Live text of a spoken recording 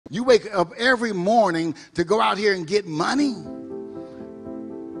You wake up every morning to go out here and get money.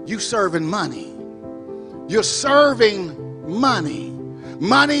 You serving money. You're serving money.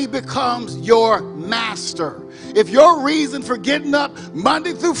 Money becomes your master. If your reason for getting up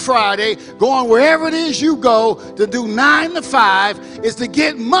Monday through Friday, going wherever it is you go to do 9 to 5 is to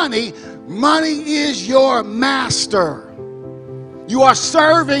get money, money is your master. You are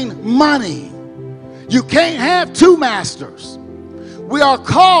serving money. You can't have two masters. We are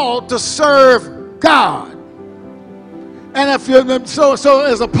called to serve God. And if you're so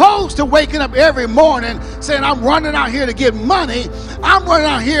as opposed to waking up every morning saying, I'm running out here to get money, I'm running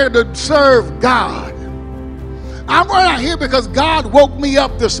out here to serve God. I'm running out here because God woke me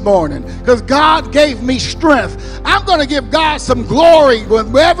up this morning, because God gave me strength. I'm going to give God some glory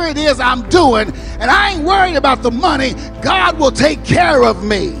whatever it is I'm doing, and I ain't worried about the money. God will take care of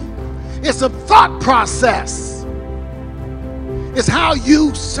me. It's a thought process. It's how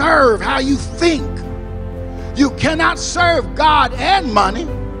you serve, how you think. You cannot serve God and money,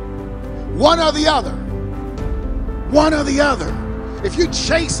 one or the other. One or the other. If you're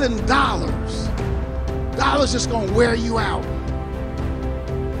chasing dollars, dollars just gonna wear you out.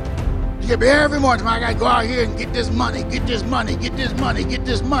 You get up every morning, I gotta go out here and get this money, get this money, get this money, get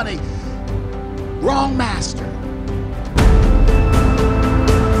this money. Wrong master.